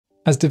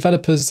As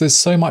developers, there's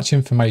so much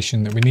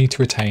information that we need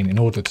to retain in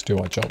order to do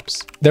our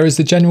jobs. There is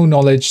the general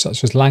knowledge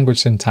such as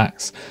language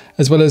syntax,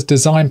 as well as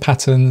design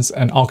patterns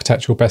and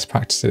architectural best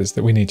practices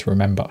that we need to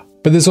remember.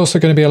 But there's also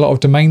going to be a lot of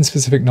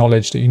domain-specific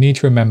knowledge that you need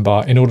to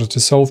remember in order to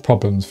solve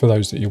problems for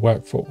those that you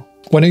work for.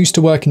 When I used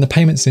to work in the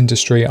payments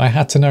industry, I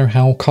had to know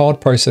how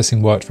card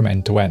processing worked from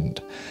end to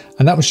end,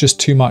 and that was just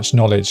too much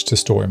knowledge to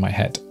store in my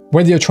head.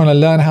 Whether you're trying to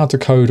learn how to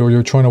code or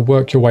you're trying to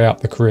work your way up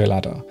the career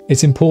ladder,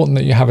 it's important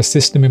that you have a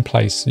system in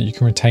place so you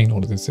can retain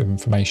all of this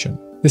information.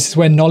 This is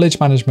where knowledge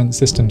management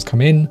systems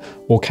come in,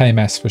 or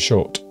KMS for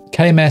short.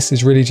 KMS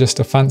is really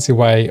just a fancy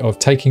way of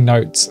taking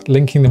notes,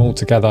 linking them all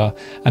together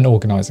and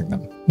organising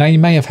them. Now you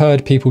may have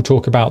heard people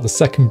talk about the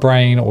second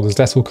brain or the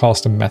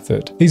Zettelkasten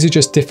method. These are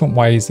just different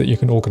ways that you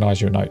can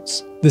organise your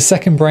notes. The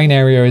second brain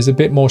area is a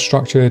bit more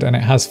structured and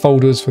it has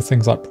folders for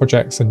things like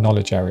projects and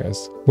knowledge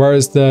areas,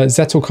 whereas the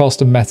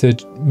Zettelkasten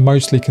method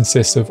mostly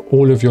consists of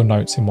all of your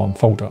notes in one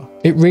folder.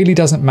 It really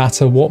doesn't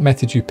matter what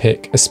method you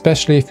pick,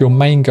 especially if your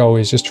main goal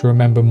is just to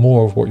remember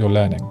more of what you're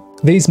learning.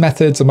 These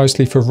methods are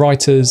mostly for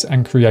writers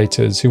and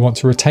creators who want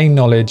to retain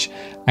knowledge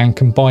and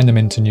combine them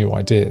into new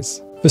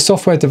ideas. For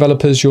software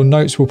developers, your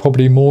notes will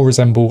probably more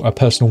resemble a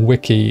personal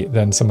wiki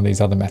than some of these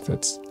other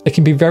methods. It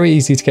can be very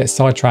easy to get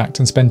sidetracked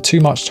and spend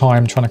too much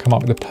time trying to come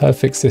up with a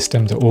perfect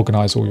system to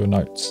organise all your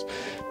notes.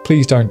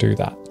 Please don't do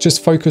that.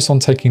 Just focus on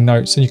taking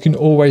notes and you can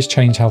always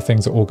change how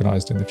things are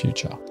organised in the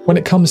future. When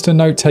it comes to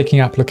note-taking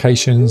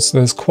applications,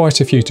 there's quite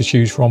a few to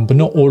choose from, but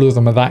not all of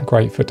them are that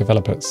great for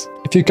developers.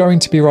 If you're going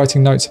to be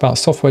writing notes about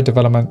software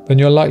development, then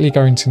you're likely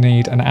going to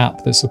need an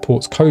app that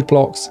supports code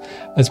blocks,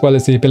 as well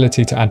as the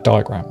ability to add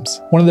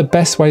diagrams. One of the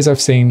best ways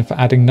I've seen for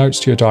adding notes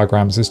to your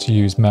diagrams is to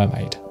use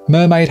Mermaid.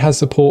 Mermaid has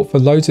support for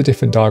loads of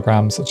different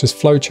diagrams such as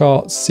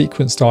flowcharts,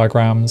 sequence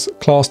diagrams,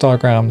 class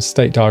diagrams,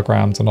 state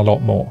diagrams, and a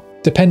lot more.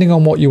 Depending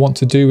on what you want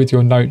to do with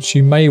your notes,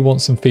 you may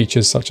want some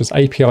features such as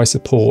API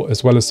support,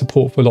 as well as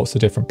support for lots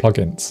of different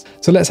plugins.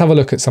 So let's have a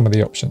look at some of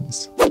the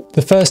options.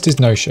 The first is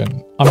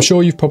Notion. I'm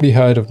sure you've probably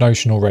heard of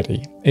Notion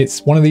already.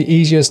 It's one of the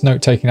easiest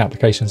note-taking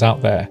applications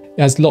out there.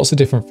 It has lots of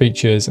different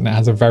features and it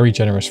has a very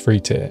generous free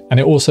tier, and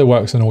it also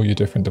works on all your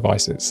different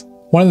devices.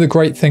 One of the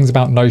great things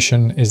about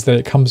Notion is that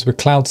it comes with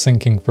cloud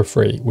syncing for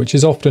free, which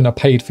is often a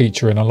paid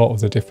feature in a lot of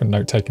the different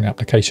note-taking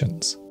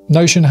applications.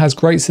 Notion has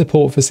great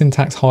support for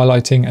syntax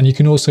highlighting, and you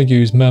can also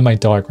use Mermaid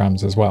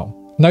diagrams as well.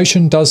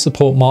 Notion does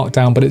support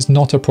Markdown, but it's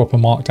not a proper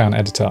Markdown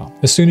editor.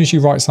 As soon as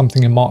you write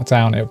something in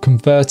Markdown, it will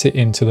convert it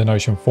into the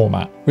Notion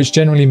format, which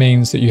generally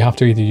means that you have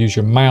to either use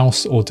your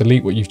mouse or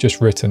delete what you've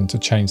just written to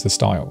change the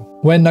style.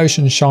 Where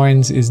Notion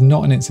shines is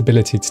not in its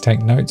ability to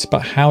take notes,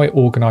 but how it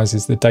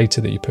organises the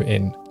data that you put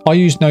in. I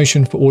use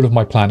Notion for all of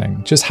my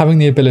planning. Just having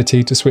the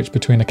ability to switch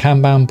between a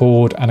Kanban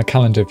board and a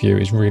calendar view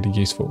is really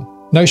useful.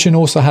 Notion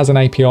also has an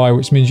API,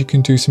 which means you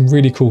can do some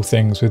really cool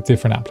things with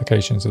different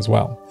applications as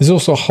well. There's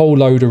also a whole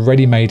load of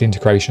ready-made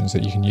integrations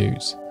that you can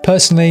use.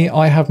 Personally,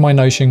 I have my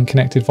Notion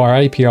connected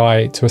via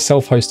API to a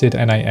self-hosted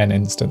NAN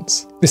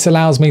instance. This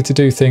allows me to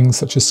do things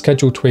such as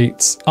schedule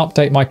tweets,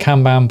 update my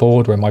Kanban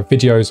board when my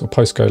videos or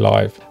posts go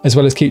live, as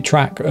well as keep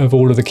track of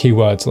all of the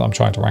keywords that I'm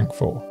trying to rank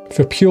for.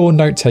 For pure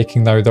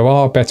note-taking though, there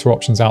are better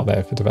options out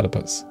there for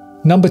developers.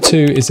 Number 2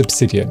 is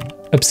Obsidian.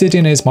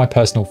 Obsidian is my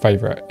personal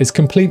favourite. It's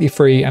completely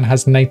free and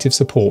has native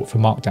support for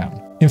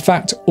Markdown. In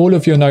fact, all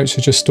of your notes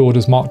are just stored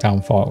as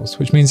Markdown files,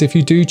 which means if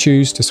you do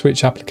choose to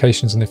switch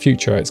applications in the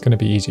future, it's going to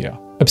be easier.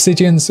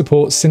 Obsidian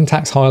supports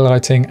syntax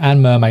highlighting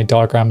and Mermaid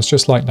diagrams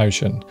just like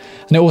Notion,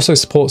 and it also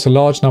supports a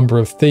large number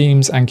of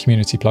themes and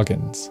community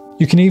plugins.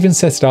 You can even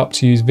set it up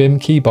to use Vim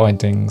key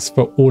bindings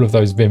for all of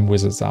those Vim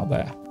wizards out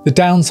there. The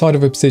downside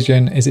of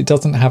Obsidian is it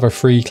doesn't have a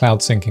free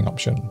cloud syncing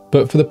option,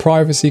 but for the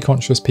privacy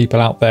conscious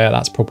people out there,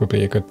 that's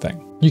probably a good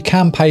thing. You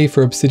can pay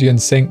for Obsidian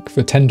Sync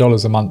for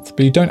 $10 a month,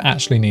 but you don't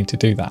actually need to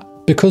do that.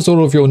 Because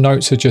all of your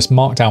notes are just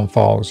Markdown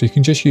files, you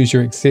can just use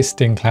your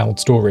existing cloud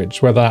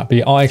storage, whether that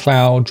be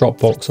iCloud,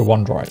 Dropbox or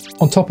OneDrive.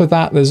 On top of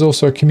that, there's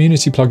also a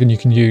community plugin you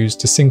can use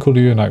to sync all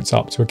of your notes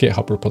up to a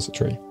GitHub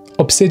repository.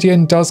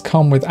 Obsidian does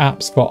come with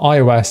apps for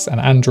iOS and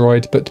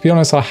Android, but to be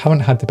honest, I haven't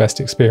had the best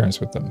experience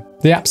with them.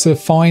 The apps are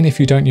fine if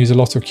you don't use a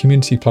lot of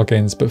community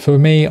plugins, but for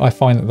me, I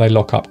find that they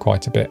lock up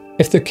quite a bit.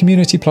 If the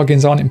community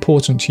plugins aren't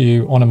important to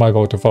you on a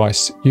mobile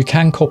device, you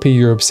can copy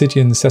your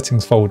Obsidian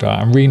settings folder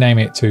and rename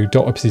it to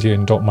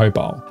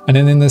 .obsidian.mobile. And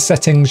then in the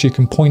settings, you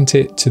can point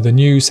it to the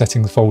new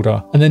settings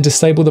folder and then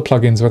disable the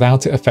plugins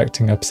without it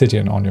affecting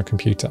Obsidian on your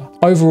computer.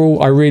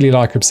 Overall, I really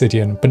like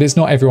Obsidian, but it's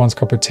not everyone's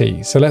cup of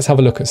tea, so let's have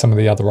a look at some of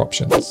the other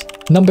options.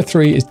 Number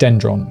 3 is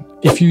Dendron.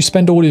 If you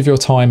spend all of your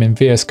time in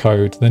VS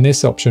Code, then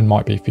this option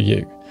might be for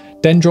you.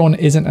 Dendron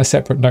isn't a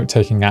separate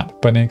note-taking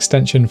app, but an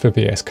extension for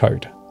VS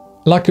Code.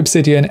 Like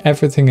Obsidian,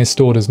 everything is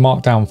stored as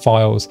Markdown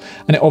files,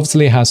 and it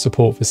obviously has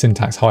support for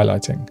syntax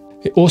highlighting.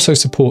 It also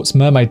supports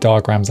Mermaid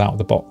diagrams out of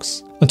the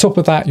box. On top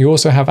of that, you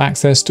also have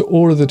access to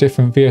all of the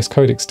different VS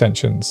Code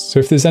extensions, so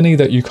if there's any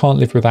that you can't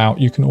live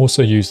without, you can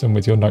also use them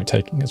with your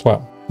note-taking as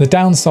well. The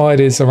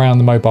downside is around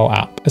the mobile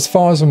app. As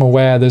far as I'm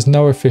aware, there's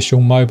no official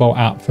mobile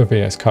app for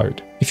VS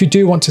Code. If you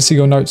do want to see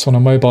your notes on a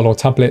mobile or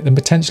tablet, then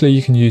potentially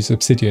you can use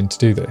Obsidian to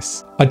do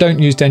this. I don't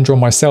use Dendron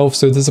myself,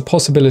 so there's a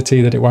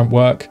possibility that it won't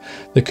work.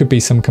 There could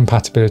be some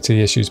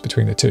compatibility issues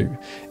between the two.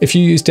 If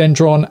you use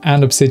Dendron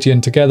and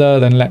Obsidian together,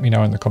 then let me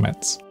know in the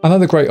comments.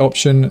 Another great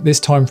option, this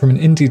time from an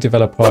indie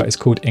developer, is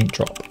called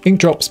Inkdrop.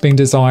 Inkdrop's been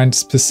designed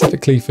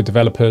specifically for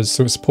developers,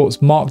 so it supports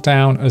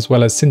Markdown as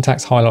well as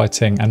syntax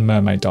highlighting and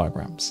mermaid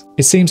diagrams.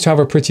 It seems to have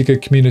a pretty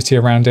good community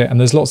around it, and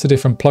there's lots of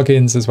different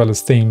plugins as well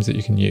as themes that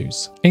you can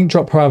use.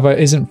 Inkdrop, however,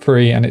 isn't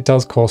free and it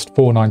does cost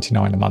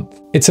 $4.99 a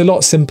month. It's a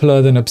lot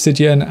simpler than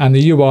Obsidian, and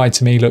the UI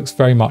to me looks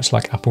very much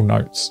like Apple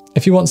Notes.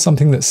 If you want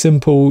something that's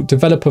simple,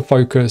 developer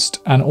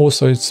focused, and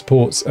also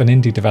supports an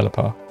indie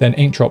developer, then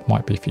Inkdrop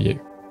might be for you.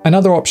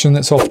 Another option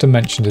that's often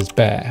mentioned is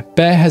Bear.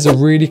 Bear has a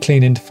really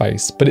clean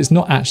interface, but it's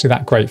not actually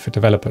that great for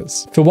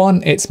developers. For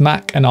one, it's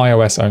Mac and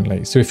iOS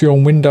only, so if you're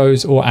on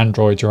Windows or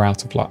Android, you're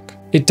out of luck.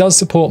 It does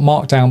support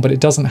Markdown, but it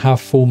doesn't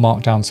have full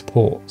Markdown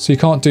support, so you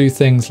can't do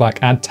things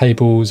like add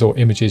tables or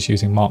images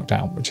using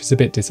Markdown, which is a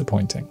bit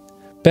disappointing.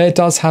 Bear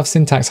does have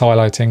syntax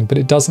highlighting, but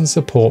it doesn't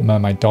support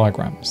mermaid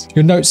diagrams.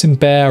 Your notes in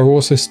Bear are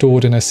also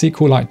stored in a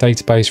SQL-like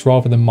database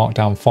rather than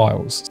Markdown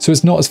files, so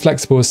it's not as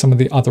flexible as some of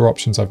the other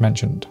options I've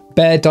mentioned.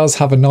 Bear does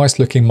have a nice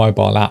looking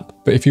mobile app,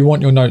 but if you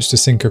want your notes to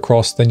sync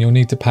across, then you'll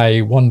need to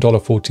pay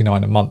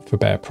 $1.49 a month for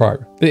Bear Pro.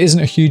 It isn't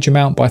a huge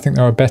amount, but I think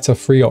there are better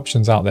free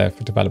options out there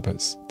for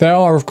developers. There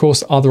are of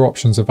course other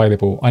options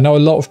available. I know a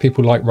lot of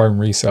people like Roam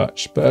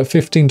Research, but at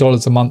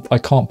 $15 a month, I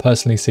can't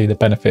personally see the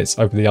benefits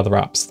over the other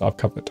apps that I've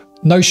covered.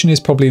 Notion is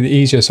probably the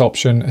easiest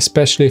option,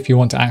 especially if you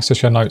want to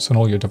access your notes on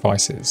all your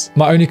devices.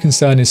 My only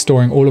concern is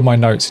storing all of my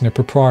notes in a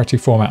proprietary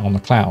format on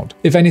the cloud.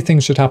 If anything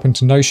should happen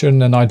to Notion,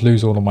 then I'd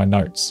lose all of my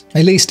notes.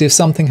 At least if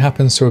something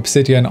happens to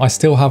Obsidian, I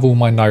still have all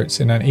my notes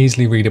in an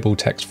easily readable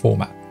text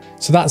format.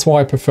 So that's why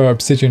I prefer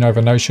Obsidian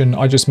over Notion.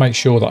 I just make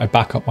sure that I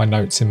back up my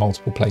notes in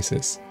multiple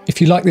places. If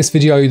you like this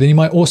video, then you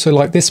might also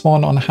like this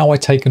one on how I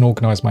take and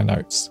organize my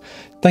notes.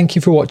 Thank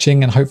you for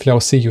watching, and hopefully I'll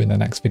see you in the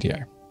next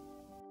video.